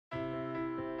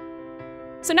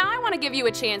So now I want to give you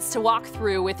a chance to walk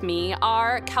through with me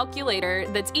our calculator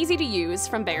that's easy to use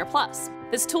from Bayer Plus.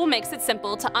 This tool makes it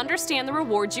simple to understand the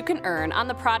rewards you can earn on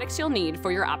the products you'll need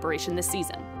for your operation this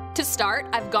season. To start,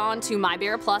 I've gone to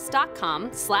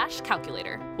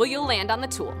mybayerplus.com/calculator, where you'll land on the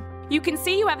tool. You can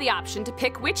see you have the option to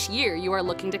pick which year you are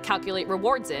looking to calculate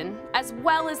rewards in, as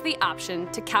well as the option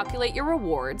to calculate your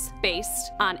rewards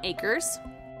based on acres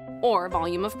or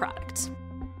volume of product.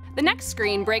 The next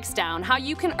screen breaks down how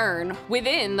you can earn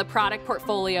within the product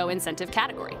portfolio incentive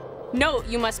category. Note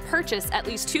you must purchase at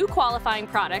least 2 qualifying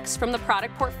products from the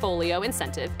product portfolio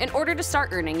incentive in order to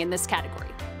start earning in this category.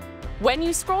 When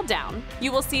you scroll down,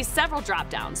 you will see several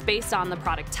drop-downs based on the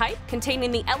product type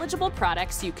containing the eligible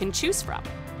products you can choose from.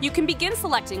 You can begin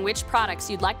selecting which products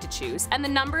you'd like to choose and the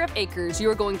number of acres you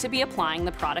are going to be applying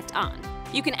the product on.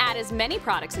 You can add as many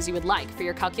products as you would like for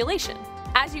your calculation.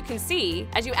 As you can see,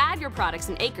 as you add your products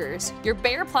in acres, your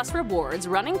Bayer Plus rewards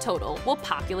running total will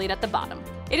populate at the bottom.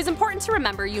 It is important to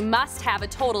remember you must have a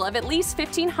total of at least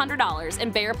 $1,500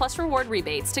 in Bayer Plus reward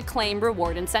rebates to claim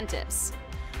reward incentives.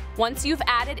 Once you've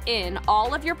added in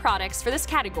all of your products for this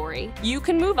category, you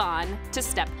can move on to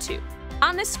step 2.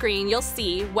 On this screen, you'll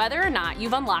see whether or not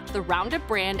you've unlocked the Roundup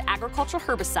brand agricultural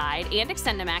herbicide and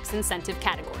XtendiMax incentive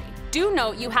category. Do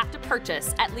note you have to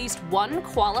purchase at least 1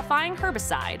 qualifying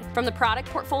herbicide from the product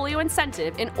portfolio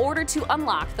incentive in order to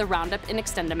unlock the Roundup and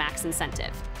XtendiMax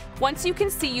incentive. Once you can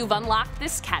see you've unlocked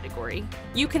this category,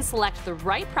 you can select the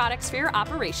right products for your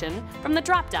operation from the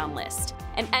drop-down list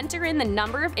and enter in the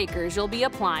number of acres you'll be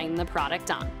applying the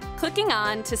product on. Clicking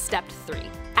on to step 3,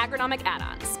 agronomic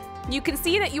add-ons. You can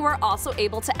see that you are also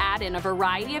able to add in a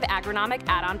variety of agronomic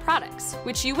add-on products,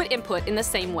 which you would input in the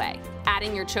same way,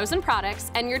 adding your chosen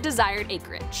products and your desired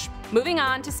acreage. Moving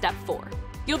on to step 4.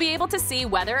 You'll be able to see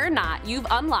whether or not you've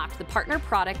unlocked the Partner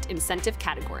Product Incentive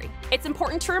category. It's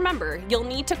important to remember you'll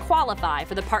need to qualify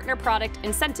for the Partner Product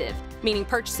Incentive, meaning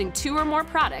purchasing 2 or more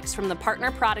products from the Partner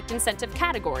Product Incentive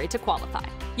category to qualify.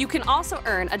 You can also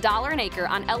earn $1 an acre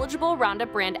on eligible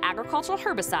Roundup brand agricultural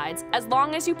herbicides as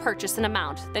long as you purchase an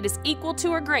amount that is equal to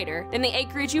or greater than the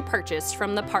acreage you purchased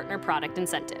from the Partner Product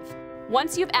Incentive.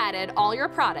 Once you've added all your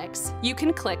products, you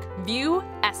can click View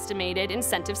Estimated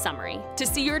Incentive Summary to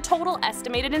see your total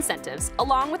estimated incentives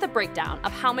along with a breakdown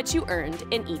of how much you earned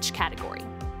in each category.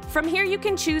 From here, you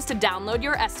can choose to download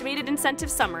your estimated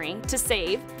incentive summary to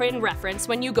save in reference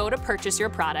when you go to purchase your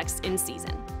products in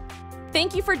season.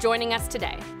 Thank you for joining us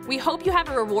today. We hope you have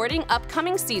a rewarding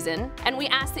upcoming season, and we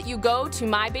ask that you go to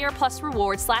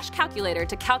mybayerplusrewards/calculator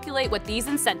to calculate what these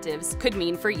incentives could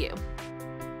mean for you.